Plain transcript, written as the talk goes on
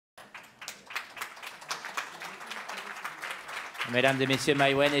Mesdames et messieurs,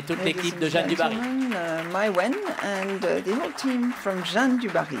 Maiwenn et toute l'équipe de Jeanne du Barry. Maiwenn and the whole team from Jeanne du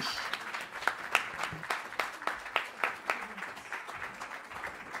Barry.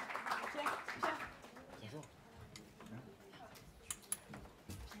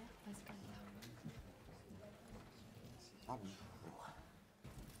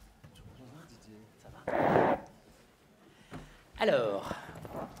 Alors,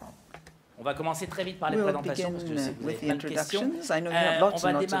 on va commencer très vite par les présentations parce que je sais que vous avez plein de questions. On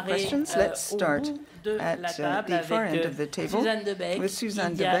va démarrer au bout de la table avec Jeanne de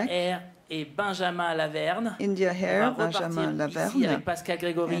Barry, et Benjamin Laverne. India Hare, Benjamin Laverne. Avec Pascal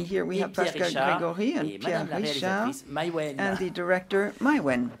Grégory and here we et have Pierre Pascal Richard, Grégory and et Pierre Madame la Richard réalisatrice Maiwenn. and the director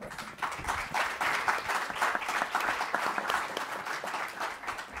Maiwenn.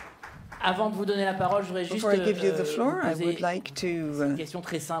 Avant de vous donner la parole, je voudrais juste Before I give you the floor, I poser would like to une question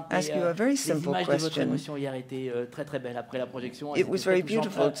très simple. ask you a very Les simple images de votre question. émotion hier étaient très très belles après la projection. It was very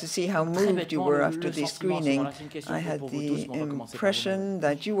beautiful to see how moved you were after the screening. I had the impression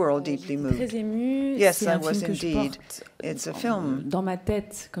that you were all deeply moved. Yes, I was indeed. It's a film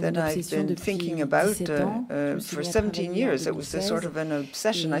that I've been thinking about for 17 years. It was a sort of an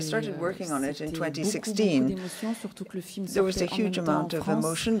obsession. I started working on it in 2016. There was a huge amount of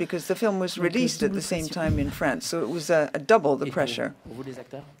emotion because the film was released at the same time in France, so it was a double the pressure.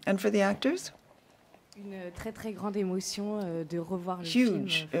 And for the actors? Une très très grande émotion de revoir le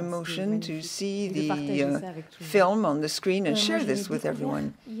huge film. emotion to see the film on the screen and share this with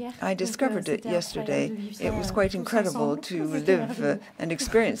everyone. I discovered it yesterday. It was quite incredible to live and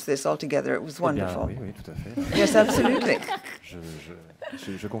experience this all together. It was wonderful. Oui, oui, tout à fait. Yes, absolutely.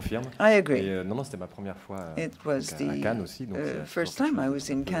 Je confirme. I agree. Et, non, c'était ma première fois It was à Cannes aussi. the first time I was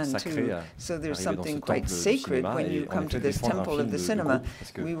in Cannes too. So there's something quite sacred when you come to this temple of the cinema.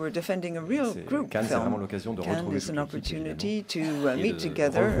 We were defending a real group film. Cannes is an opportunity to meet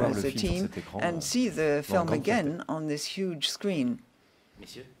together as a team and see the film again on this huge screen.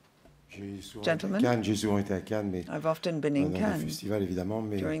 Gentlemen, I've often been in Cannes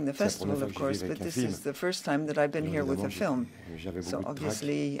during the festival, of course, but this is the first time that I've been here with a film. So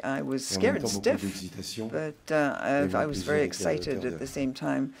obviously I was scared stiff, but I was very excited at the same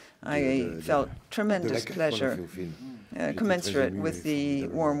time. I felt tremendous pleasure, commensurate with the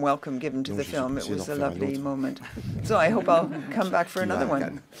warm welcome given to the film. It was a lovely moment. So I hope I'll come back for another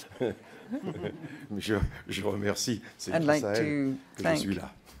one. I'd like to thank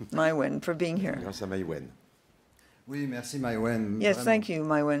Maiwenn for being here. Grâce à Maiwenn. Oui, merci Maiwenn. Yes, thank you,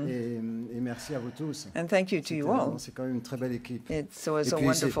 Maiwenn. Et merci à vous tous. And thank you to you all. C'est quand même une très belle équipe. It was a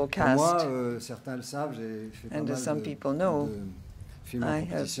wonderful cast. Moi, certains le savent, j'ai fait pas And mal as some de people know, films en I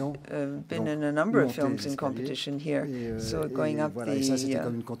compétition. have been in a number of films in competition here. So going up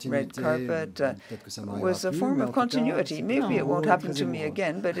the red carpet was a form of continuity. Maybe it won't happen to me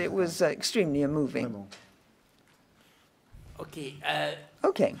again, but it was extremely moving.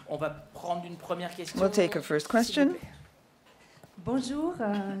 Okay. On va prendre une première question. We'll take a first question. Bonjour,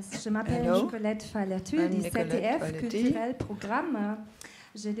 je m'appelle Nicolette Fallertu du ZDF Culturel Programme.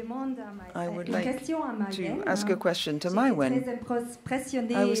 Je demande une question à Maiwenn. To ask a question to Maiwenn.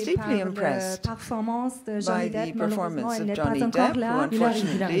 I was deeply impressed by the performance of Johnny Depp, who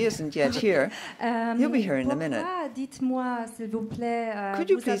unfortunately isn't yet here. He'll be here in a minute. Could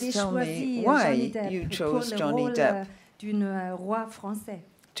you please tell me why you chose Johnny Depp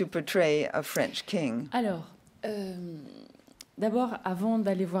to portray a French king? Alors, d'abord, avant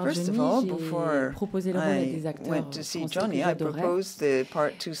d'aller voir Johnny, j'ai proposé le rôle à des acteurs went to see Johnny. I proposed the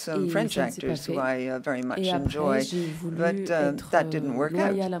part to some French actors who I very much enjoy, but that didn't work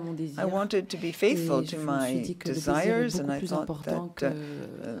out. I wanted to be faithful to my desires, and I thought that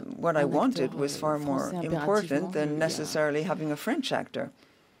what I wanted was far more important than necessarily having a French actor.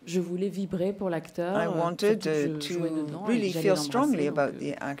 Je voulais vibrer pour l'acteur. I wanted to really feel strongly about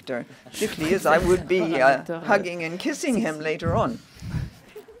the actor, particularly as I would be hugging and kissing him later on.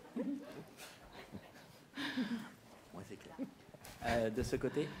 De ce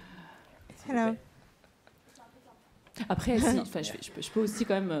côté. Hello. Après, je peux aussi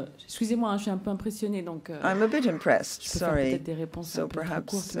quand même. Excusez-moi, je suis un peu impressionnée, donc. I'm a bit impressed. Je peux faire peut-être des réponses un peu trop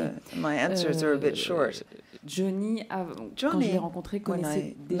courtes, my answers are a bit short. Johnny, quand je l'ai rencontré,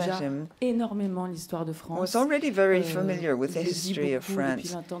 connaissait déjà énormément l'histoire de France. Was already very familiar with the history of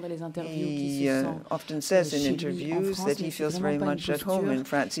France. He often says in interviews that he feels very much at home in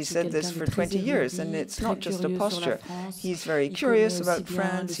France. He said this for 20 years, and it's not just a posture. He's very curious about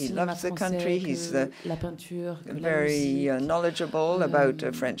France. He loves the country. He's very very knowledgeable about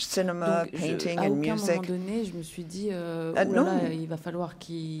French cinema, painting and music. À aucun moment donné, je me suis dit, il va falloir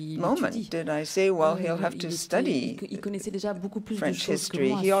qu'il étudie. Did I say, well, he'll have to study il connaissait déjà beaucoup plus French de choses history.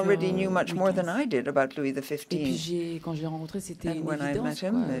 que moi He already sur knew much more than I did about Louis Et XV. puis quand je l'ai rencontré, c'était une when I évidence. met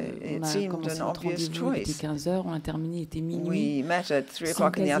him, On it a seemed commencé an notre obvious rendez-vous, il était choice. 15h, on a terminé, il était minuit. We met at 3 Sans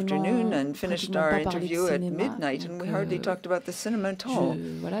o'clock in the afternoon and finished our pratiquement pas parler de interview at cinéma, midnight, and donc, we hardly talked about the cinema at all.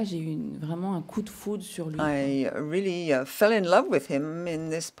 Voilà, j'ai eu vraiment un coup de foudre sur lui. I really fell in love with him in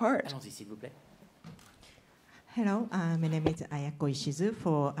this part. Allons-y, s'il vous plaît. Hello, my name is Ayako Ishizu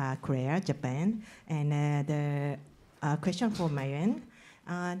for Korea, Japan, and the question for Maiwenn.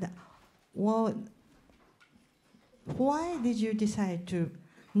 Why did you decide to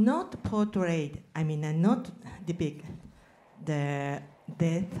not portray, not depict the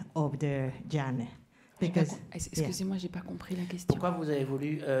death of the Jeanne? Excusez-moi, j'ai pas compris la question. Pourquoi vous avez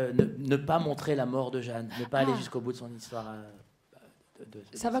voulu ne pas montrer la mort de Jeanne, ne pas aller jusqu'au bout de son histoire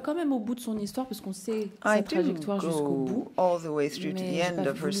Ça va quand même au bout de son histoire parce qu'on sait sa trajectoire jusqu'au bout. All the way through to the end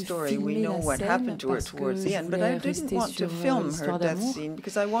of her story. We know what happened to her towards the end, but I didn't want to film her death scene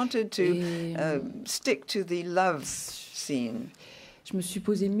because I wanted to stick to the love scene. Je me suis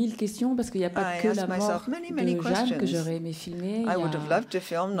posé 1000 questions parce qu'il n'y a pas que la mort de Jeanne que j'aurais aimé filmer. I would have loved to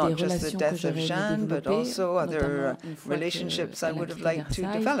film not just the death of Jeanne, but also other relationships I would have liked to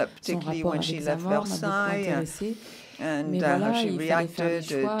develop, particularly when she left Versailles. And how she reacted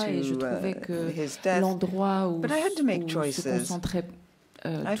to his death. But I had to make choices.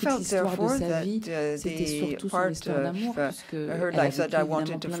 I felt, therefore, that the part of her life that I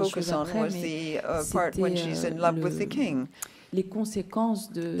wanted to focus on was the part when she's in love with the king. Les conséquences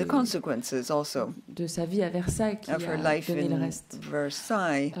the consequences also de sa vie à Versailles qui of her a life donné le in reste.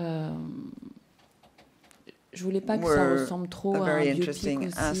 Versailles. Je voulais pas que ça ressemble trop à un biopic aussi.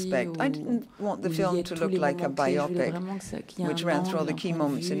 I didn't want the film to look like a biopic, which ran through all the key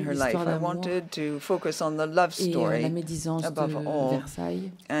moments in her life. I wanted to focus on the love story above all,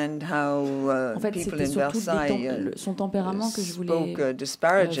 and how people in Versailles spoke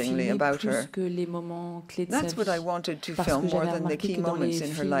disparagingly about her. That's what I wanted to film more than the key moments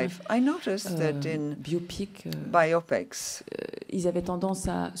in her life. I noticed that in biopics, ils avaient tendance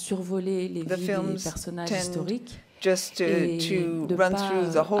à survoler les vies des personnages historiques. Just to run through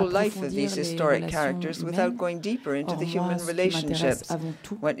the whole life of these historic characters without going deeper into the human relationships.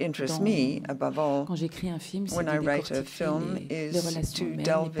 What interests me, above all, when I write a film, is to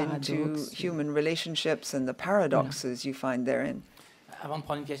delve into human relationships and the paradoxes you find therein. Avant de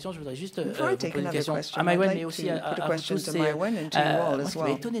prendre une question, je voudrais juste poser une question à Maiwenn, mais aussi à vous tous. Moi, ce qui m'a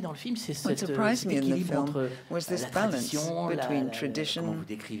étonné dans le film, c'est cet équilibre entre la tradition, comment vous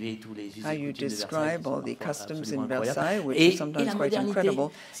décrivez tous les us et coutumes de Versailles, absolument incroyable, et la modernité.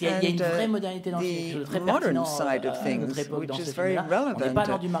 Il y a une vraie modernité dans le film, très pertinent à notre époque dans ce film-là. On n'est pas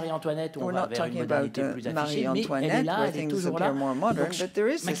dans du Marie-Antoinette où on va vers une modernité plus affichée, mais elle est là, elle est toujours là. Ma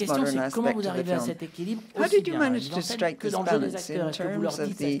question, c'est comment vous arrivez à cet équilibre aussi bien que dans le jeu des acteurs.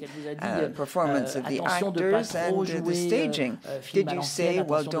 Of the performance of the actors and the staging. Did you say,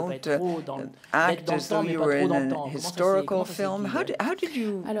 well, don't act as though you were in a historical film? How did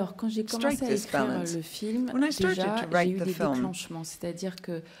you Alors, quand j'ai commencé à écrire le film, déjà, j'ai eu des déclenchements, c'est-à-dire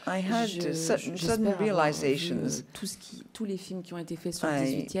que I had sudden realizations. Tous les films qui ont été faits sur le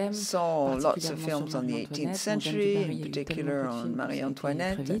 18e, I saw lots of films on the 18th century, in particular on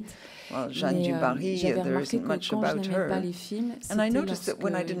Marie-Antoinette. Well, Jeanne du Barry, there isn't much about her. And I noticed that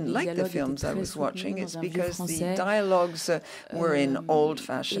when I didn't like the films I was watching, it's because the dialogues were in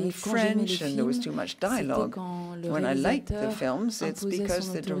old-fashioned French and there was too much dialogue. When I liked the films, it's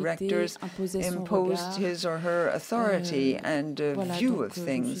because the directors imposed his or her authority and view of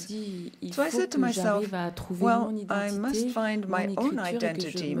things. So I said to myself, well, I must find my own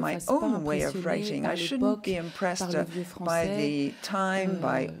identity, my own way of writing. I shouldn't be impressed by the time,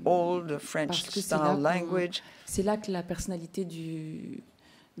 by old French-style language. C'est là que la personnalité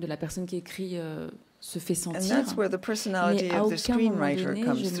de la personne qui écrit se fait sentir. And that's where the personality of the screenwriter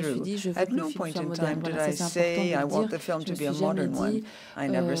comes through. At no point in time did I say I want the film to be a modern one. I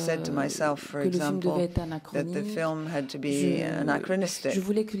never said to myself, for example, that the film had to be anachronistic. Je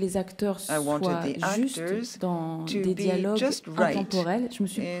voulais que les acteurs soient justes dans des dialogues intemporels. Je me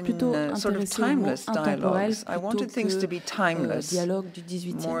suis plutôt intéressée au mot intemporel plutôt que dialogue du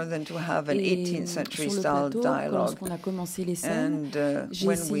 18e. More than to have an 18th century style dialogue. Lorsqu'on a commencé les scènes, and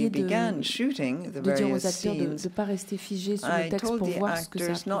when we began shooting, the various acteurs de scenes. ne pas rester figés sur le I texte told pour the voir ce que ça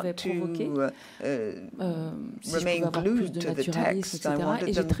actors pouvait not provoquer. Si je pouvais remain avoir plus glued de to the naturalisme, text. I etc. wanted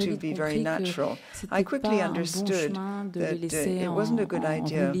Et j'ai them très to vite be very compris que natural. I c'était quickly pas un bon understood chemin de les that laisser it en wasn't a good roue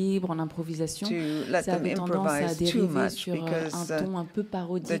idea libre, en improvisation. to let Ça them avait tendance à improvise too dériver much sur because un ton un peu the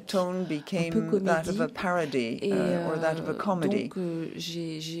parodique, tone un peu became that of a comédie. parody Et or that of a comedy. donc,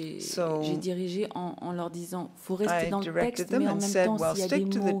 j'ai So dirigé en leur disant, faut rester I dans le directed texte, them mais en and même said, temps, well, s'il y a des stick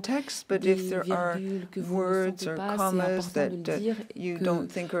to the mots, text, but des if there are virgules que vous ne words sentez or pas, c'est commas important de le that dire you que don't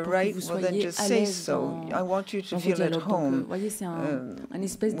think are pour que right, vous well then soyez just à say l'aise so. I want you to dans vos feel at dialogues. Donc, home vous voyez, c'est un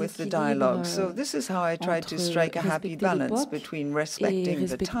espèce with the d'équilibre dialogue. So this is how I tried to entre strike a happy respecter balance l'époque between et respecting the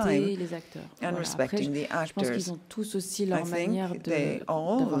respecter time les acteurs. and Voilà. Après, respecting the je pense actors. qu'ils ont tous aussi I leur manière think they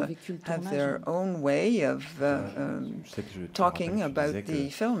d'avoir all vécu le have tournage. their own way of Je sais que je te talking rappelle, about tu disais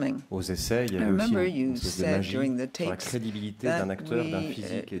the filming. Aux essais, il y I avait aussi remember une you espèce de said magie during the sur la tapes crédibilité that d'un acteur, d'un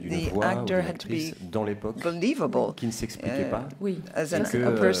physique et d'une the voix ou actor d'une had to actrice be dans l'époque believable qui ne s'expliquait pas. Oui, as ça, a c'était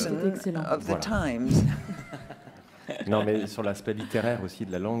person excellent. of the Voilà. times. Non, mais sur l'aspect littéraire aussi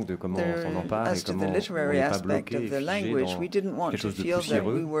de la langue, de comment on s'en empare et As to comment the on literary n'est pas aspect bloqué of et the figé language, we didn't dans want quelque to chose de feel that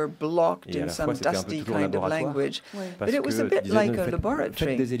poussiéreux. we were blocked Et à in la some fois, c'était un peu dusty toujours kind of laboratoire. language. Parce But it was a que tu bit disais, like ne a faites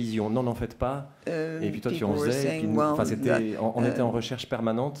laboratory. des illusions, n'en faites pas. Et puis toi, tu en People were faisais. Et puis saying, nous, well, on était en recherche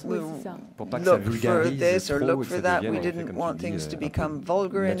permanente Oui, c'est ça. pour pas que ça look for vulgarise this or trop look et que for ça that. devienne, We en effet, didn't comme want tu dis, things to un peu become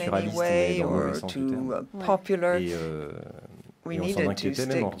vulgar in any naturaliste, mais way dans le mauvais or sens du terme. too popular. Et We on s'en needed to inquiétait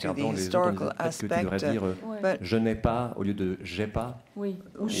même en stick to regardant the les autres. On historical disait peut-être que tu aspect. devrais dire But je n'ai pas au lieu de j'ai pas. Oui,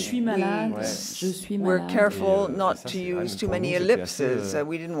 ou je suis malade, we je suis were malade. careful Et, not ça, to c'est use vrai, too pour many nous, c'était ellipses. assez,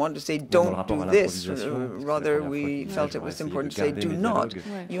 We didn't want to say même dans le don't rapport do à this. l'improvisation, parce que c'est la Rather, première fois we que felt je it was essayais important de to say garder do mes not. dialogues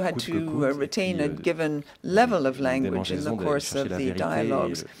You had coûte que to coûte, retain et a puis, given level of une language in the démangeaison d'aller course chercher of la the vérité et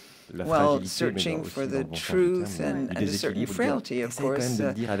dialogues. la Well, fragilité, mais searching aussi for dans the le bon sens du truth terme, and du a certain déséquilibre, frailty, of essaye quand même course. de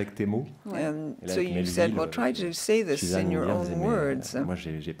le dire avec tes mots. And Et là, so avec you Maiwenn, said, well, try to say this Suzanne in your Miller own disait, words. moi,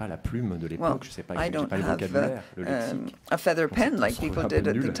 j'ai pas la plume de Well, l'époque, je sais pas, I j'ai don't pas le have vocabulaire, le lexique. a feather On pen se like trouve people un did peu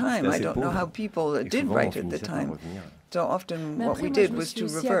at the nul, time. c'était I assez don't know pauvre. how people Et did souvent, on write at the finissait par time. revenir. So often Mais what après, we moi, je did me was suis to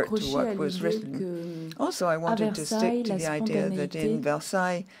aussi revert to accrochée what à was l'idée written. que Also, I wanted to Versailles, stick to la the idea that spontanéité in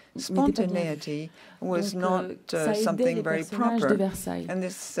Versailles, n'était pas bien vue. spontaneity was Donc, not ça aidait something les very personnages de proper. Versailles. And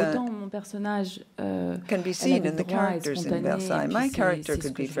this Autant mon personnage can be elle seen avait in the le droit à être characters in spontanée, Versailles. et puis My c'est character ce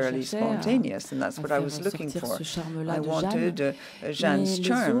could que be je fairly recherchais, spontaneous, and that's à what I faire was looking sortir for. ce charme-là I de Jeanne. wanted Jeanne's Mais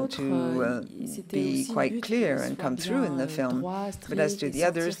charm les autres, to c'était be aussi le quite but clear qu'ils and soient come through in bien the film. droits, But as stricts to et the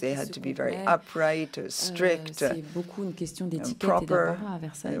others, sentir they qu'ils had se to be very comprenaient. upright, strict, C'est beaucoup une question d'étiquette et proper. d'apparat à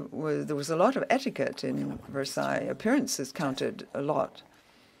Versailles. There was a lot of etiquette in Versailles. Appearances counted a lot.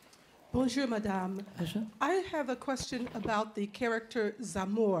 Bonjour, Madame. Bonjour. I have a question about the character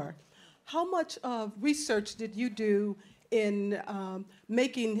Zamor. How much research did you do in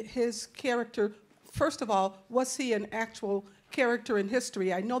making his character? First of all, was he an actual character in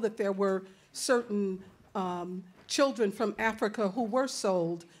history? I know that there were certain children from Africa who were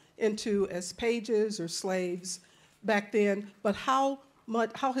sold into as pages or slaves back then, but how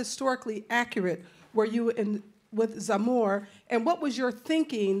historically accurate were you with Zamor, and what was your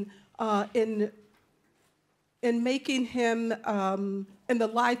thinking in making him in the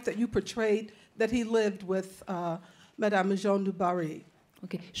life that you portrayed that he lived with Madame Jeanne du Barry?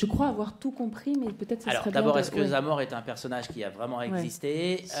 Okay. Je crois avoir tout compris, mais peut-être ça serait bien. D'abord, est-ce que Zamor est un personnage qui a vraiment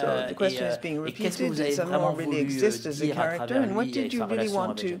existé? So the question is being repeated. Did Zamor really exist as a character, and what did you really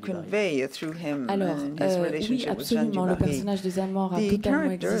want to convey through him and his relationship with Jeanne du Barry? Le personnage de Zamor a the totalement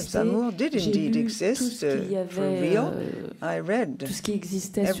character existé. of Zamor did indeed exist for real. I read tout ce qui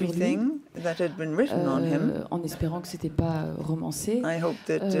existait everything that had been written on him. En espérant que c'était pas romancé. I hope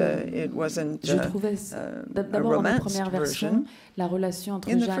that it wasn't je trouvais d'abord dans la première version la relation entre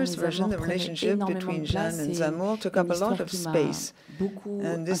Jeanne et Zamor prenait énormément de place et une histoire qui m'a beaucoup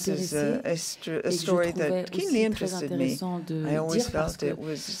intéressée et que je trouvais aussi très intéressant de dire parce que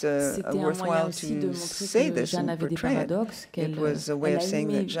c'était un moyen aussi de montrer que Jeanne avait des paradoxes, qu'elle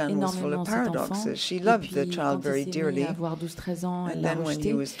aimait énormément cet enfant et puis quand il s'est mis à avoir 12-13 ans, elle l'a rejeté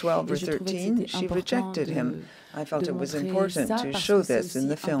et je trouvais que c'était important I felt it was important to show this in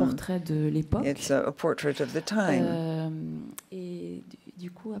the film. It's a portrait of the time. Et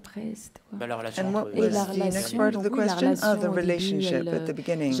du coup, après, c'était quoi? And what was the next part of the question? The relationship at the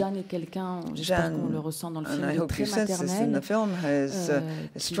beginning. Jeanne est quelqu'un, j'espère qu'on le ressent dans le film, and I hope you sense this in the film, has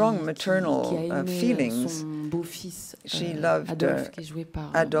strong maternal feelings. She loved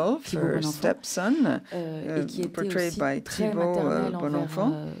Adolphe, her stepson, portrayed by Thibaut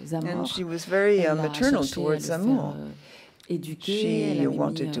Bonenfant, and she was very maternal towards Zamor. éduqué. She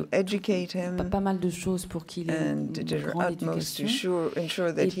wanted to educate him. Pas mal de choses pour qu'il ait and did her utmost to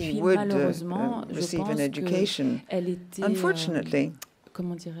ensure that he puis, would receive an education. Unfortunately,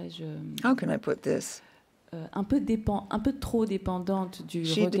 comment dirais-je? How can I put this? Un peu trop dépendante du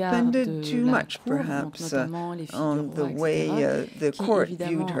regard depended too de la much, cour, perhaps, donc notamment les filles on du the roi, way the qui, court évidemment,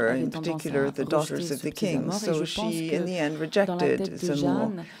 viewed her, in avaient tendance particular à the daughters rejeter of ce the petit king. Zamor, So et je she, pense in the end, dans la rejected tête de Zamor.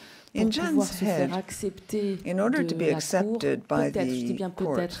 Jeanne, In pour pouvoir Jeanne's se faire head, accepter in order de to be la accepted cour, by peut-être, je dis the bien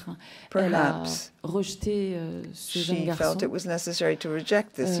court, peut-être, elle a perhaps rejeté ce jeune she garçon. felt it was necessary to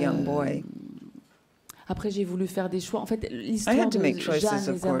reject this young boy. Après, j'ai voulu faire des choix. En fait, l'histoire de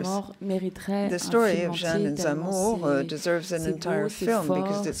Jeanne et Zamor mériterait The story un of film Jeanne entier, and Zamor deserves an entire film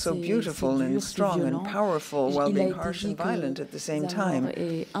because it's so beautiful and strong and powerful while being harsh and violent at the same time.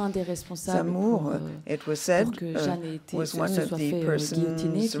 Zamor, it was said, was one of the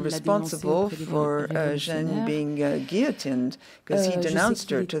persons responsible for Jeanne being guillotined because he denounced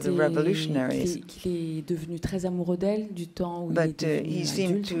her to the revolutionaries. But he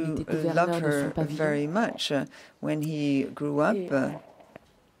seemed to love her very much when he grew up.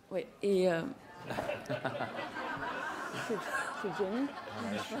 Oui, et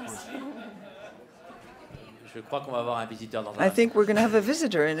Je crois qu'on va avoir un visiteur dans un I think we're going to have a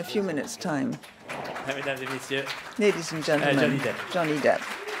visitor in a few minutes' time. Mesdames et messieurs, Ladies and gentlemen, Johnny Depp. Johnny Depp.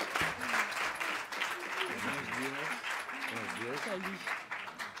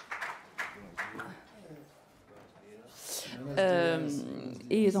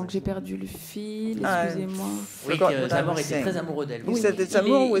 et donc j'ai perdu le fil, excusez-moi. Oui, que Zamor était très amoureux d'elle. He said that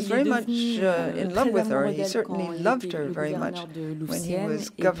Zamor was very much in love with her. He certainly loved her very much when he was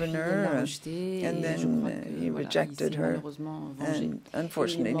governor, and then he rejected her, and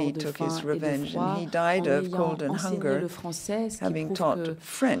unfortunately he took his revenge, and he died of cold and hunger, having taught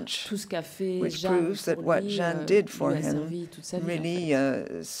French, which proves that what Jeanne did for him really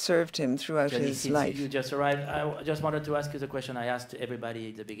served him throughout his life. You just arrived. I just wanted to ask you the question I asked to everybody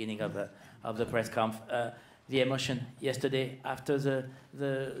at the beginning of the press conf. The emotion yesterday after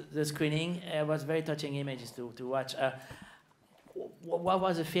the screening was very touching images to watch. What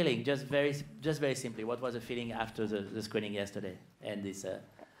was the feeling? Just very simply, what was the feeling after the screening yesterday and this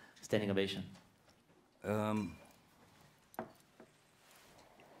standing ovation?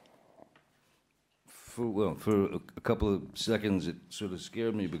 For a couple of seconds, it sort of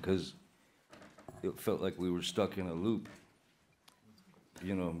scared me because it felt like we were stuck in a loop.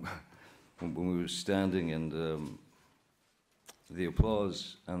 You know, when we were standing, and the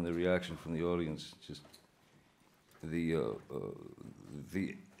applause and the reaction from the audience, just the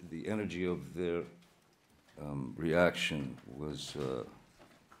energy of their reaction was,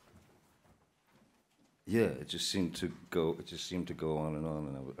 yeah, it just seemed to go. It just seemed to go on, and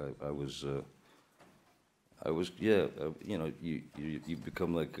I was, yeah, you know, you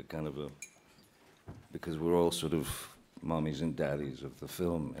become like a kind of a, because we're all sort of mommies and daddies of the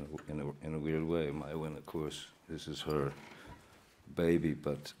film in a weird way. Maiwenn, of course, this is her baby,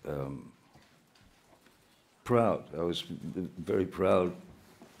 but proud. I was very proud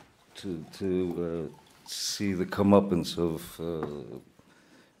to see the comeuppance of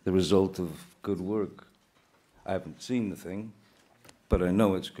the result of good work. I haven't seen the thing, but I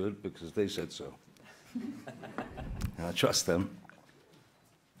know it's good because they said so. And I trust them.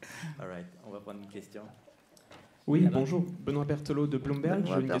 All right, on va prendre une question. Oui, bonjour, Benoît Berthelot de Bloomberg.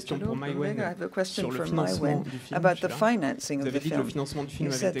 J'ai une question pour Maiwenn sur le financement du film. About the financing of the film. Le financement du film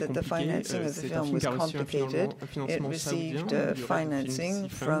you avait said été that the financing of the film was complicated. It received financing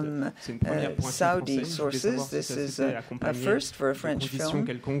from Saudi sources. This is a first for a French film.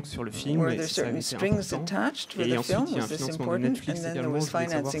 Were there certain strings attached for the film? Was this important? And then there was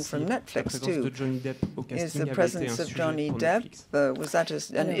financing from Netflix too. Is the presence of Johnny Depp, was that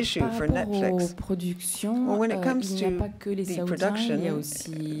an issue for Netflix? Well, when it comes to the production,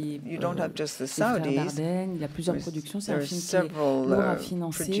 you don't have just the Saudis. There are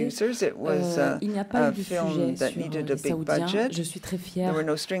several producers. It was a film that needed a big budget. There were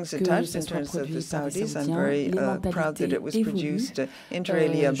no strings attached in terms of the Saudis. I'm very proud that it was produced inter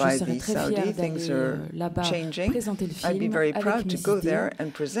alia by the Saudi. Things are changing. I'd be very proud to go there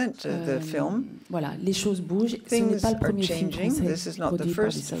and present the film. Things are changing. This is not the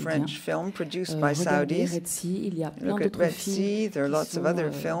first French film produced by Saudis. Look at Red Sea. There are lots of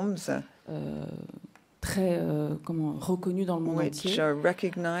other films which are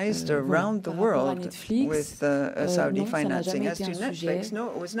recognized around the world with Saudi financing. As to Netflix,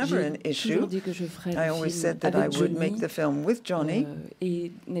 no, it was never an issue. I always said that I would make the film with Johnny,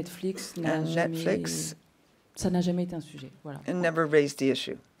 and Netflix never raised the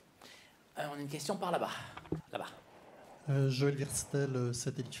issue. On a une question par là-bas. Là-bas. Je vais lire Stella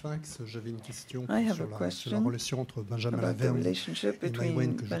Satellite-Fax. J'avais une question sur la relation entre Benjamin Laverne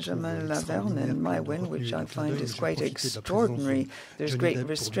et Maiwenn que je trouve extraordinaire, which I find is quite extraordinary. There's great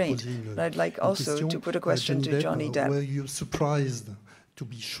restraint. But I'd like also to put a question to Johnny Depp. Were you surprised to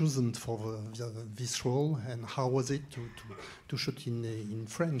be chosen for this role, and how was it to shoot in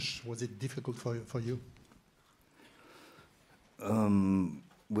French? Was it difficult for you?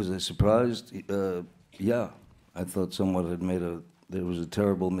 Was I surprised? Yeah. I thought someone had there was a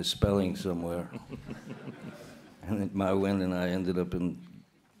terrible misspelling somewhere. And Maiwenn and I ended up in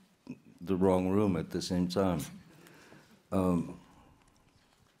the wrong room at the same time. I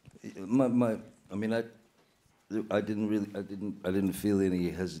didn't feel any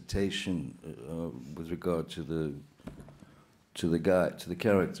hesitation with regard to the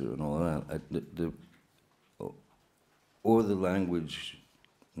character and all that. Or the language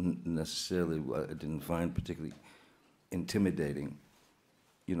necessarily I didn't find particularly intimidating.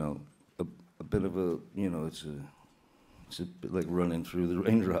 You know, a bit of a, you know, it's a bit like running through the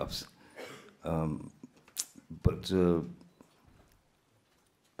raindrops. But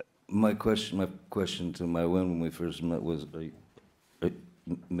my question to Maiwenn when we first met was,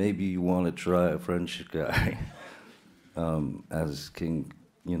 maybe you want to try a French guy as King,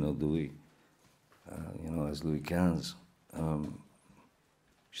 you know, Louis, as Louis XV.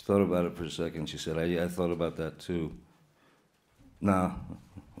 She thought about it for a second. She said, I thought about that too. Nah,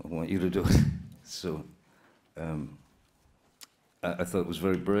 I want you to do it. So I thought it was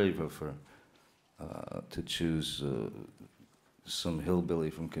very brave of her to choose some hillbilly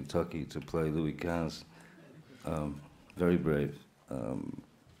from Kentucky to play Louis XV. Very brave.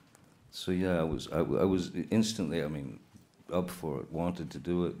 So yeah, I was instantly, up for it, wanted to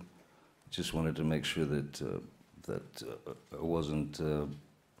do it. Just wanted to make sure that I wasn't,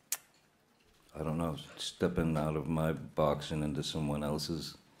 I don't know, stepping out of my box and into someone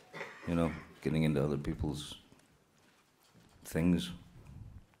else's, you know, getting into other people's things,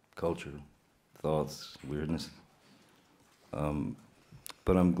 culture, thoughts, weirdness.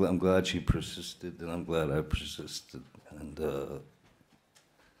 But I'm glad she persisted, and I'm glad I persisted. And the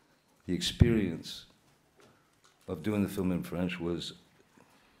experience of doing the film in French was,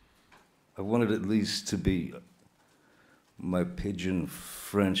 I wanted at least to be my pidgin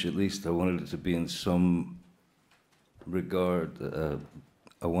French, at least I wanted it to be in some regard.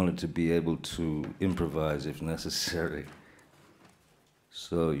 I wanted to be able to improvise if necessary.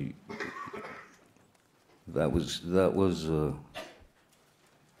 So that was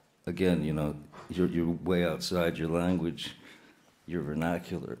again, you know, you're way outside your language, your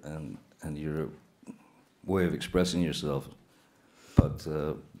vernacular, and your way of expressing yourself. But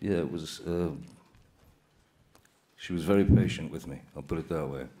yeah, it was. She was very patient with me. I'll put it that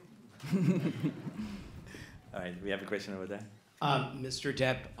way. All right, we have a question over there. Mr.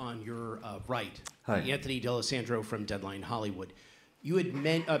 Depp, on your right. Hi. Anthony D'Alessandro from Deadline Hollywood. You had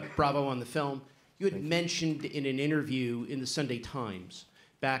bravo on the film. You had mentioned in an interview in the Sunday Times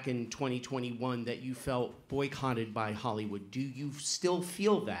back in 2021 that you felt boycotted by Hollywood. Do you still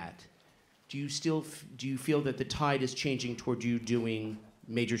feel that? Do you feel that the tide is changing toward you doing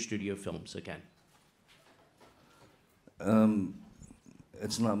major studio films again?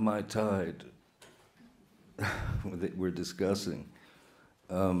 It's not my tide that we're discussing.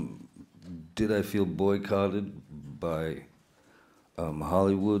 Did I feel boycotted by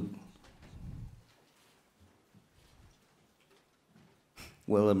Hollywood?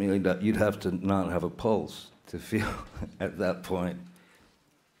 Well, I mean, you'd have to not have a pulse to feel at that point,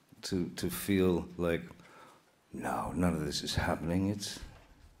 to feel like, no, none of this is happening.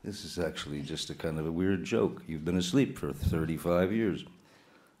 This is actually just a kind of a weird joke. You've been asleep for 35 years.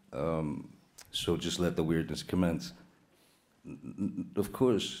 So just let the weirdness commence. Of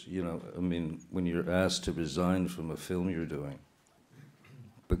course, you know, I mean, when you're asked to resign from a film you're doing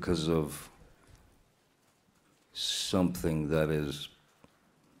because of something that is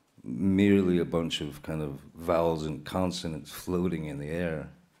merely a bunch of kind of vowels and consonants floating in the air,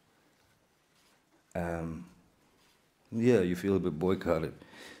 yeah, you feel a bit boycotted.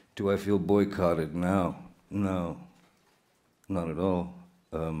 Do I feel boycotted now? No, not at all.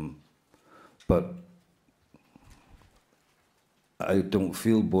 But I don't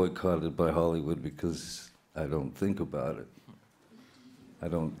feel boycotted by Hollywood because I don't think about it. I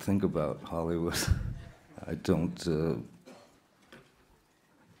don't think about Hollywood. I don't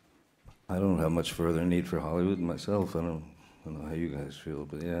have much further need for Hollywood myself. I don't know how you guys feel,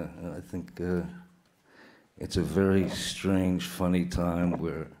 but yeah, I think it's a very strange, funny time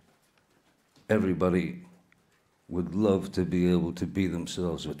where everybody would love to be able to be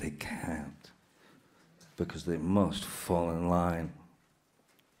themselves, but they can't. because they must fall in line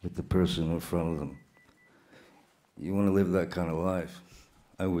with the person in front of them. You want to live that kind of life,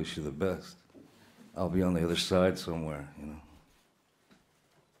 I wish you the best. I'll be on the other side somewhere, you know.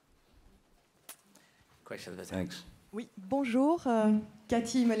 Thanks. Oui, bonjour,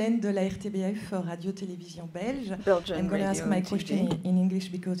 Cathy Maiwenn de la RTBF, Radio-Télévision Belge. I'm going to ask my question in English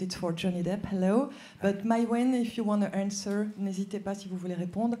because it's for Johnny Depp. Hello. But Maiwenn, if you want to answer, n'hésitez pas si vous voulez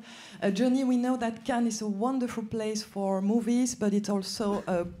répondre. Johnny, we know that Cannes is a wonderful place for movies, but it's also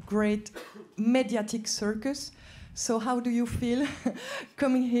a great mediatic circus. So how do you feel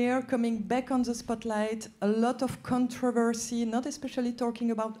coming here, coming back on the spotlight, a lot of controversy, not especially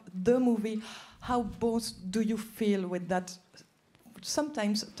talking about the movie? How both do you feel with that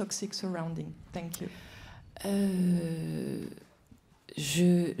sometimes toxic surrounding? Thank you.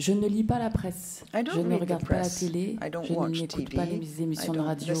 Je ne lis pas la presse, je ne regarde pas la télé, je n'écoute pas les émissions de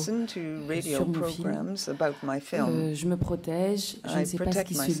radio sur mon film. Je me protège, je ne sais pas ce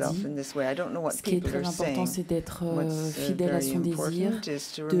qui se dit. Ce qui est très important, c'est d'être fidèle à son désir,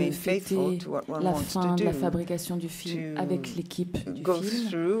 de fêter la fin de la fabrication du film avec l'équipe du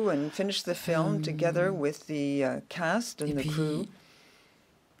film. Et puis,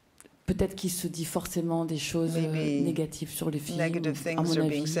 peut-être qu'il se dit forcément des choses négatives sur le film. À mon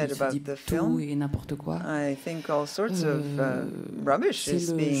avis, il se dit tout et n'importe quoi. C'est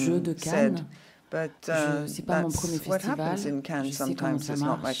le jeu de Cannes. C'est pas mon premier festival. Je sais comment ça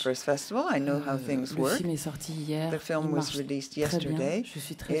marche. Le film est sorti hier. Il marche très bien. Je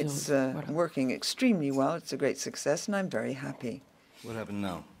suis très heureuse. Working extremely well. It's a great success, and I'm very happy. What happened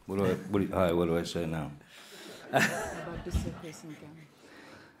now? What do I say now? About the circus in Cannes.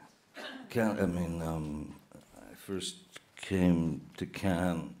 I mean, I first came to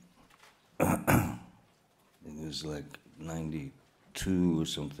Cannes, it was like 92 or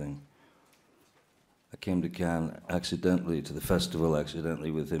something. I came to Cannes accidentally, to the festival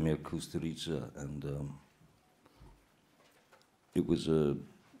accidentally with Emir Kusturica, and it was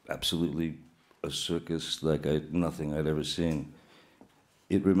absolutely a circus like nothing I'd ever seen.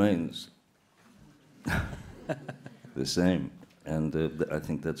 It remains the same. And I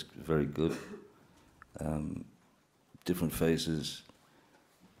think that's very good. Different faces,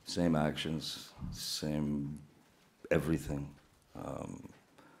 same actions, same everything.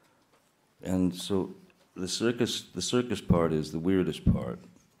 And so the circus part is the weirdest part.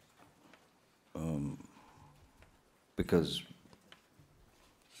 Because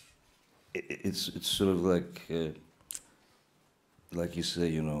it's sort of like you say,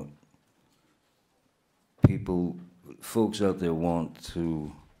 you know, folks out there want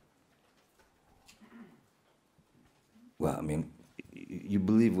to, well, I mean, you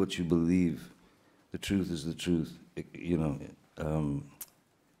believe what you believe. The truth is the truth, you know.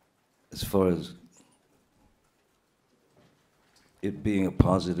 As far as it being a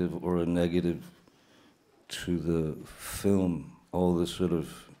positive or a negative to the film, all the sort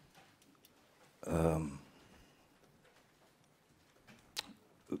of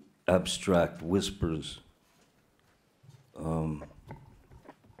abstract whispers.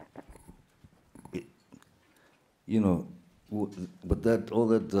 You know, but all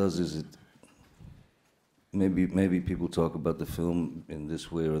that does is it. Maybe people talk about the film in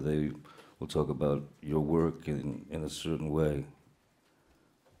this way, or they will talk about your work in a certain way,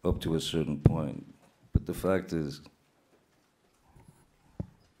 up to a certain point. But the fact is,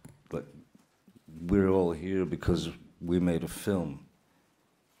 like, we're all here because we made a film,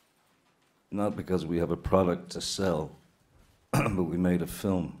 not because we have a product to sell. But we made a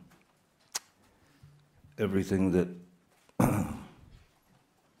film. Everything that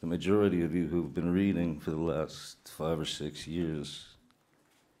the majority of you who've been reading for the last 5 or 6 years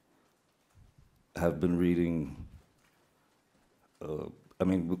have been reading, I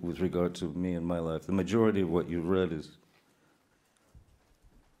mean, with regard to me and my life, the majority of what you've read is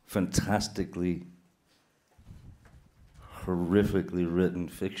fantastically, horrifically written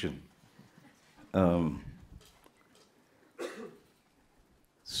fiction.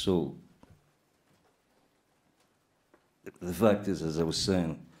 So, the fact is, as I was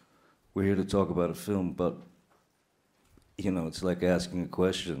saying, we're here to talk about a film, but, you know, it's like asking a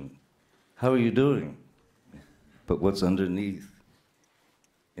question. How are you doing? But what's underneath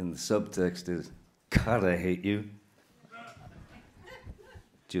in the subtext is, God, I hate you.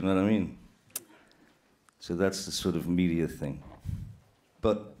 Do you know what I mean? So that's the sort of media thing.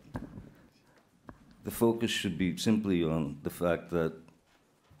 But the focus should be simply on the fact that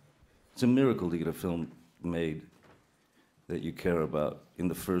it's a miracle to get a film made that you care about in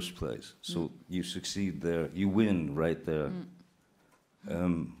the first place. So you succeed there, you win right there.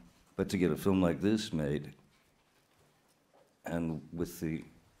 But to get a film like this made, and with the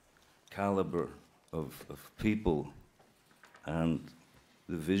caliber of people and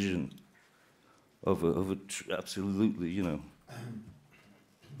the vision of a absolutely, you know,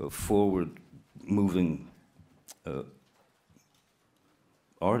 a forward-moving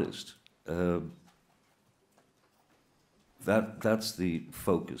artist, that's the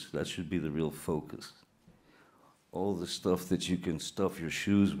focus. That should be the real focus. All the stuff that you can stuff your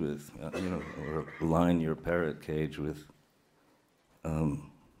shoes with, you know, or line your parrot cage with. I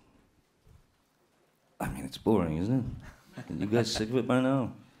mean, it's boring, isn't it? You guys sick of it by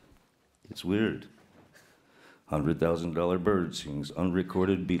now? It's weird. $100,000 bird sings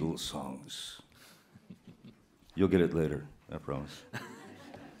unrecorded Beatles songs. You'll get it later, I promise.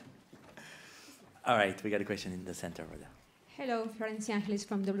 All right, we got a question in the center over there. Hello, Florencia Angelis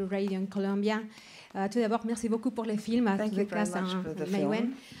from W Radio in Colombia. Tout d'abord, merci beaucoup pour le film. Thank you very much for the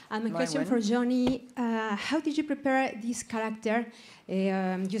film. And my question for Johnny, how did you prepare this character?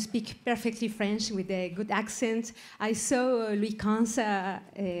 You speak perfectly French with a good accent. I saw Louis XV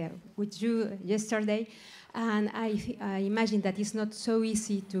with you yesterday, and I imagine that it's not so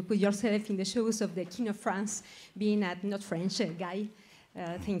easy to put yourself in the shoes of the King of France, being a not French guy.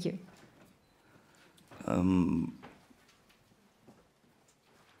 Thank you.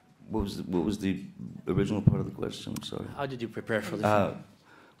 What was the original part of the question? I'm sorry. How did you prepare for the film?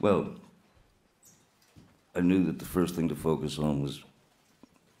 Well, I knew that the first thing to focus on was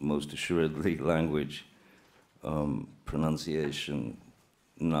most assuredly language, pronunciation,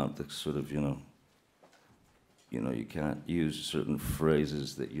 not the sort of, you know, you can't use certain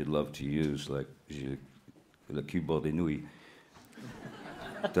phrases that you'd love to use, like le cul bord des nouilles.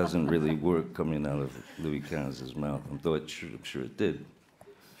 Doesn't really work coming out of Louis XV's mouth, though I'm sure it did.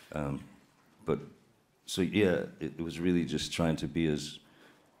 But so yeah, it was really just trying to be as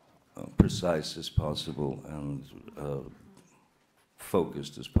precise as possible and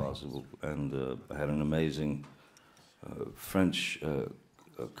focused as possible. And I had an amazing French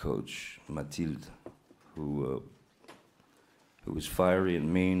coach, Mathilde, who was fiery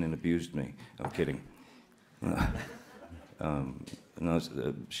and mean and abused me. I'm kidding. No,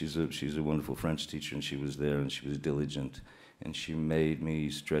 she's a wonderful French teacher, and she was there, and she was diligent, and she made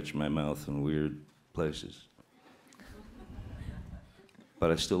me stretch my mouth in weird places. But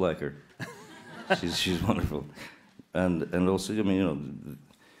I still like her. She's wonderful, and also, I mean, you know,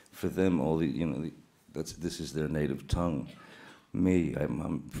 for them, all the, you know, this is their native tongue. Me,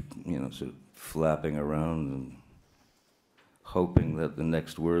 I'm you know, sort of flapping around and hoping that the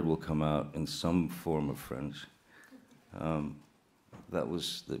next word will come out in some form of French.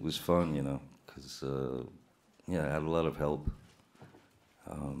 It was fun, you know, because yeah, I had a lot of help,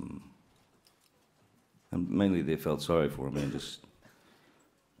 and mainly they felt sorry for me and just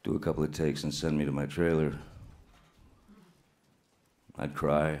do a couple of takes and send me to my trailer. I'd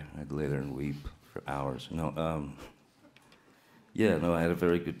cry, I'd lay there and weep for hours. No, yeah, no, I had a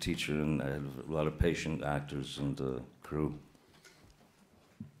very good teacher, and I had a lot of patient actors and crew.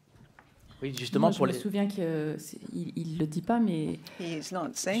 Oui, justement, moi, je me souviens qu'il ne le dit pas, mais je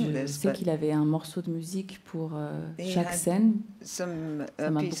sais qu'il avait un morceau de musique pour chaque scène.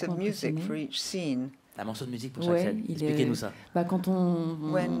 A piece of music for each scene. Un morceau de musique pour chaque scène. Expliquez-nous ça. Bah, quand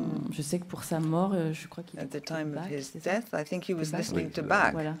je sais que pour sa mort, je crois qu'il était at the time of his death, I think he was listening to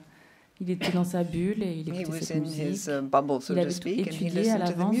Bach. Voilà. Il était dans sa bulle et il écoutait cette musique. His bubble, so il avait to speak, and he étudié à listened to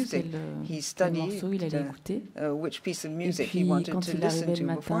the l'avance music. He studied which piece of music he wanted to listen to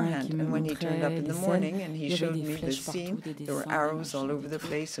beforehand. And when he turned up in the morning and he showed me the scene, there were arrows all over the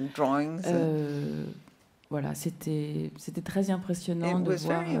place and drawings. Voilà, c'était très impressionnant de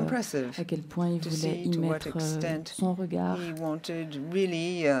voir à quel point il voulait y mettre son regard,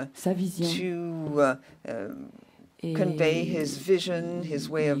 sa vision. Convey his vision, his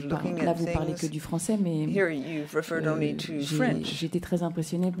way of looking at là, vous parlez que du français, mais here you've referred only to French. J'étais très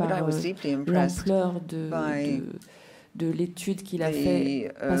impressionnée par l'ampleur de l'étude qu'il a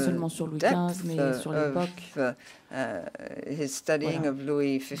fait, pas seulement sur Louis XV, mais sur l'époque. His studying of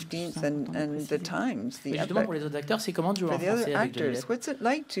Louis XV and the times. Mais justement, pour les autres acteurs, c'est comment de jouer en français avec Johnny Depp? What's it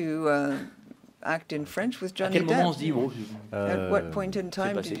like to act in French with Johnny Depp? À quel moment on se dit, bon, at what point in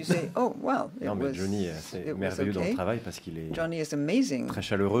time did you say, oh, well, it non, mais was, Johnny est assez merveilleux dans le travail parce qu'il est très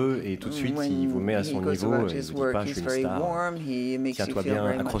chaleureux et tout de suite il vous met à son niveau et il ne vous dit pas je suis une star. Tiens-toi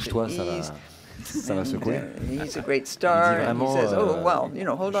bien, accroche-toi, Ça va secouer. He's a great star, and he says, "Oh well,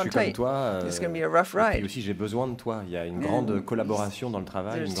 hold on tight. It's going to be a rough ride." Et aussi, j'ai besoin de toi. Il y a une grande collaboration dans le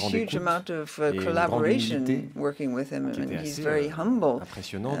travail, une grande écoute, huge amount of collaboration working with him, and he's very humble.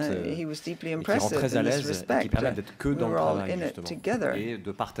 Impressionnante. He was deeply qui rend impressive très à in this l'aise, respect. qui permet d'être que dans le travail justement, et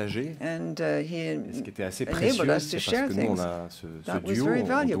de partager. And ce qui était assez précieux, c'est parce que nous on a ce duo, on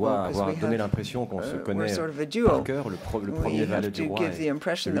doit avoir donné l'impression qu'on se connaît par cœur. Le premier valet du roi est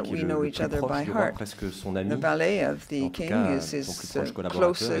celui qui est le plus proche du roi, presque son ami, en tout cas son plus proche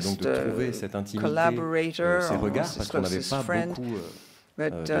collaborateur, et donc de trouver cette intimité, ces regards, parce qu'on n'avait pas beaucoup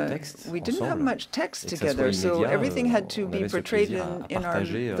But we didn't have much text together, so everything had to be portrayed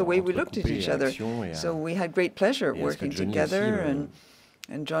in the way we looked at each other. So we had great pleasure working together,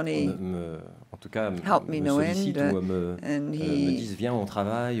 and Johnny helped me no end, and he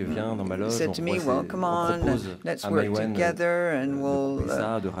said to me, "Well, come on, let's work together, and we'll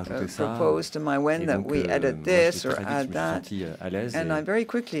propose to Maiwenn that we edit this or add that." And I very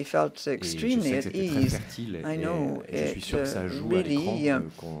quickly felt extremely at ease. I know it really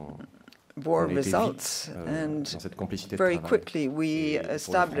bore results, and very quickly we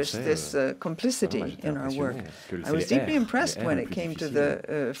established this complicity in our work. I was deeply impressed when it came to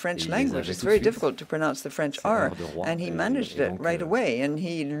the French language. It's very difficult to pronounce the French R, and he managed it right away, and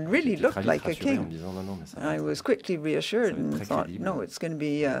he really looked like a king. I was quickly reassured and thought, no, it's going to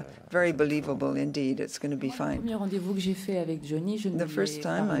be very believable indeed. It's going to be fine. The first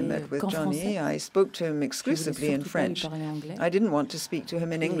time I met with Johnny, I spoke to him exclusively in French. I didn't want to speak to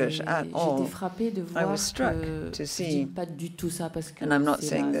him in English at all. I was struck to see, and I'm not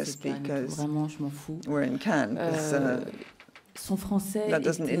saying this because we're in Cannes, that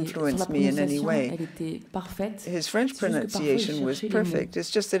doesn't influence me in any way. His French pronunciation was perfect.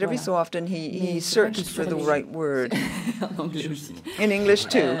 It's just that every so often he searched for the right word. In English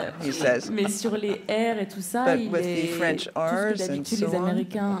too, he says. But with the French R's and so on,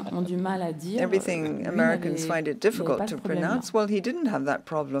 everything Americans find it difficult to pronounce, well, he didn't have that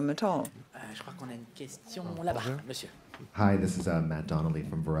problem at all. Hi, this is Matt Donnelly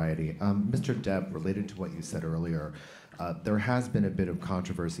from Variety. Mr. Depp, related to what you said earlier, there has been a bit of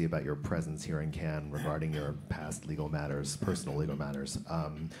controversy about your presence here in Cannes regarding your past legal matters, personal legal matters.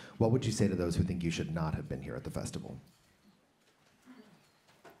 What would you say to those who think you should not have been here at the festival?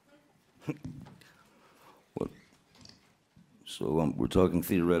 So we're talking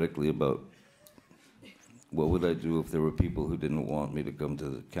theoretically about what would I do if there were people who didn't want me to come to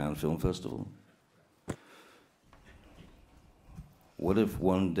the Cannes Film Festival? What if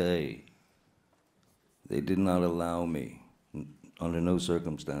one day they did not allow me, under no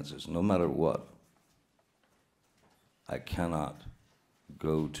circumstances, no matter what, I cannot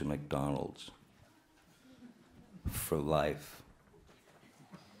go to McDonald's for life?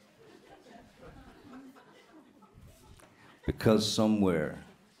 Because somewhere,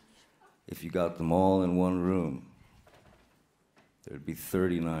 if you got them all in one room, there'd be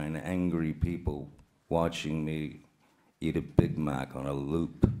 39 angry people watching me eat a Big Mac on a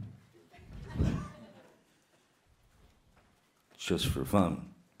loop. Just for fun.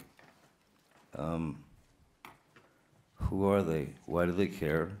 Who are they? Why do they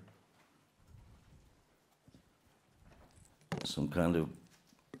care? Some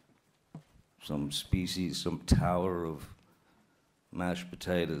species, some tower of mashed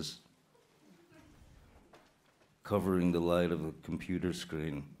potatoes covering the light of a computer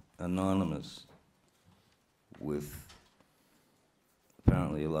screen, anonymous, with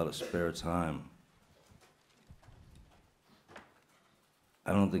apparently a lot of spare time.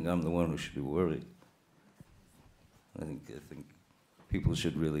 I don't think I'm the one who should be worried. I think people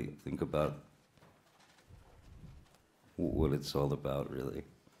should really think about what it's all about, really.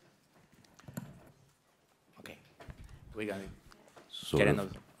 Okay, we're gonna get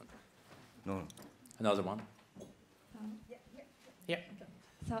another. No. Another one. Yeah.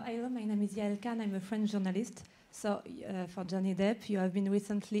 So hello, my name is Yael Khan. I'm a French journalist. So for Johnny Depp, you have been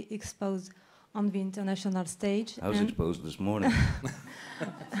recently exposed on the international stage. I was exposed this morning.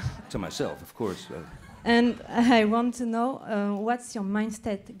 To myself, of course. And I want to know what's your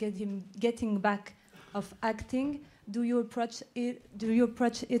mindset getting back of acting? Do you approach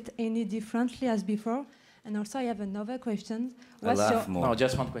it any differently as before? And also, I have another question. No,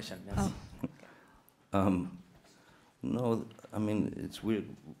 just one question. Yes. Oh. No, I mean, it's weird.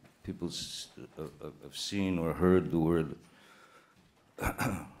 People have seen or heard the word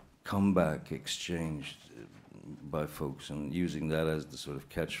comeback exchanged by folks, and using that as the sort of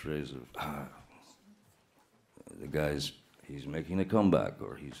catchphrase of, the guy's, he's making a comeback,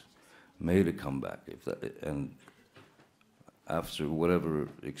 or he's made a comeback. And after whatever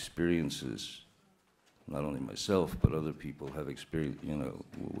experiences, not only myself, but other people have experienced, you know,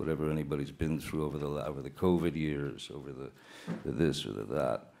 whatever anybody's been through over the COVID years, over the this or the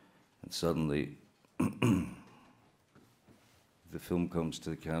that, and suddenly the film comes to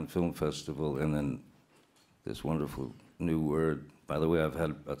the Cannes Film Festival, and then this wonderful new word. By the way, I've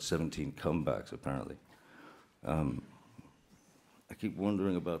had about 17 comebacks, apparently. I keep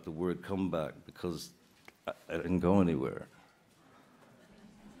wondering about the word comeback because I didn't go anywhere.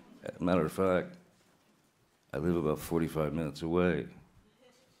 As a matter of fact, I live about 45 minutes away.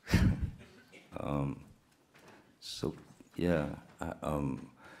 So, yeah,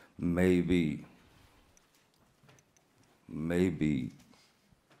 maybe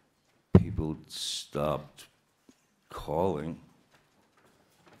people stopped calling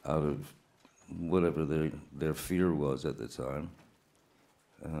out of whatever their fear was at the time.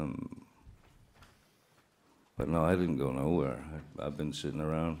 But no, I didn't go nowhere. I've been sitting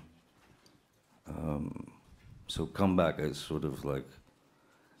around. So comeback is sort of like,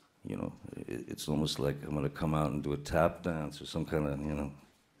 you know, it's almost like I'm going to come out and do a tap dance or some kind of, you know,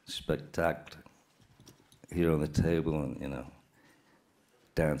 spectacle here on the table and, you know,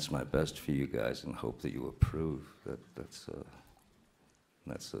 dance my best for you guys and hope that you approve. The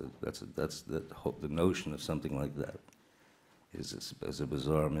notion of something like that is a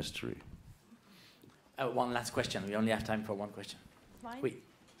bizarre mystery. One last question. We only have time for one question. Mine? Oui.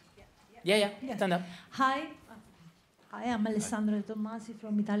 Yeah. Stand up. Hi, I'm Alessandra Tommasi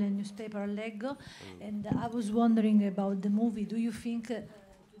from Italian newspaper Leggo, and I was wondering about the movie. Do you think,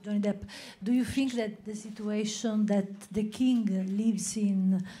 Johnny Depp, do you think that the situation that the king lives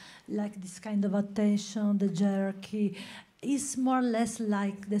in, like this kind of attention, the hierarchy, is more or less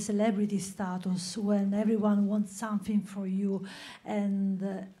like the celebrity status when everyone wants something for you, and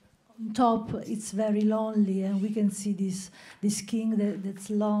on top it's very lonely, and we can see this king that's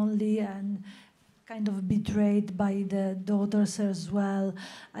lonely and kind of betrayed by the daughters as well.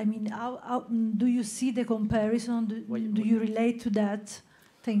 I mean, how do you see the comparison? Do you relate to that?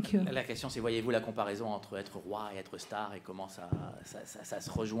 Thank you. La question, c'est voyez-vous la comparaison entre être roi et être star et comment ça se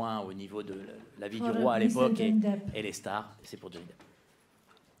rejoint au niveau de la vie du roi à l'époque et les stars? C'est pour Johnny Depp.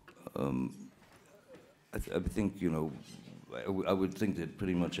 I think, you know, I would think that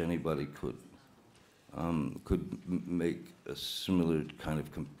pretty much anybody could make a similar kind of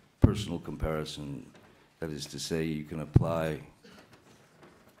personal comparison. That is to say, you can apply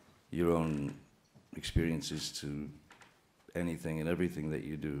your own experiences to anything and everything that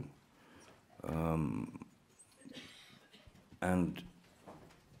you do. And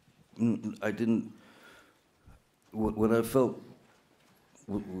I didn't, what I felt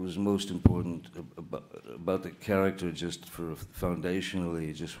was most important about the character, just for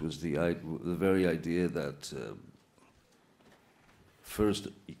foundationally, just was the very idea that first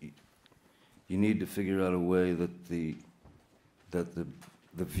you need to figure out a way that the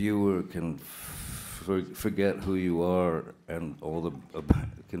viewer can forget who you are and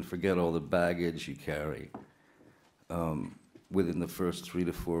can forget all the baggage you carry within the first 3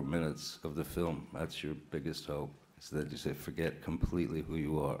 to 4 minutes of the film. That's your biggest hope, is that you say forget completely who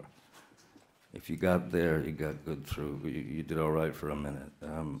you are. If you got there, you got good through. You did all right for a minute.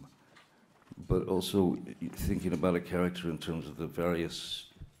 But also thinking about a character in terms of the various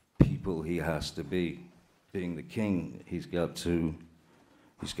people he has to be. Being the king, he's got to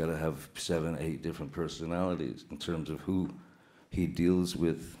have 7, 8 different personalities in terms of who he deals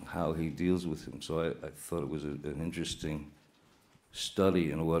with, how he deals with him. So I thought it was an interesting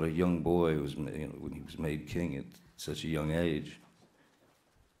study in what a young boy was, you know, when he was made king at such a young age,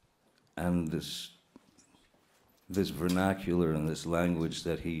 and this vernacular and this language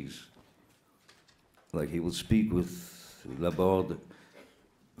that he's like, he will speak with Laborde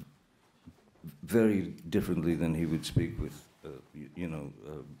very differently than he would speak with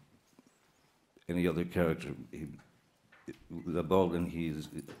any other character. Laborde and he is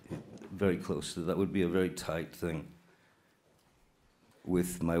very close. So that would be a very tight thing.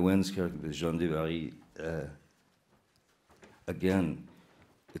 With Maiwenn's character, with Jeanne du Barry, again,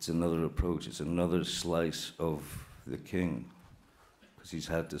 it's another approach. It's another slice of the king, because he's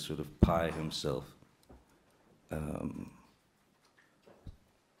had to sort of pie himself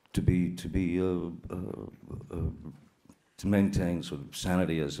to maintain sort of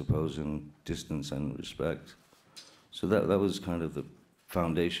sanity, I suppose, and distance and respect. So that was kind of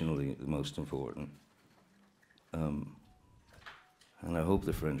foundationally the most important. And I hope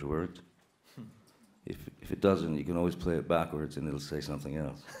the French worked. If it doesn't, you can always play it backwards and it'll say something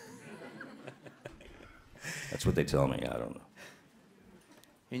else. That's what they tell me, I don't know.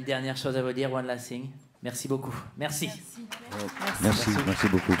 Une dernière chose à vous dire, one last thing. Merci beaucoup. Merci. Merci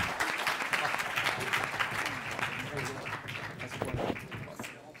beaucoup.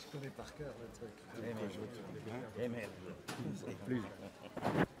 Please,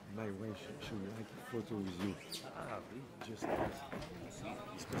 Maiwenn, should we like a photo with you? Just,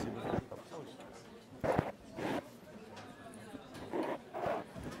 it's possible.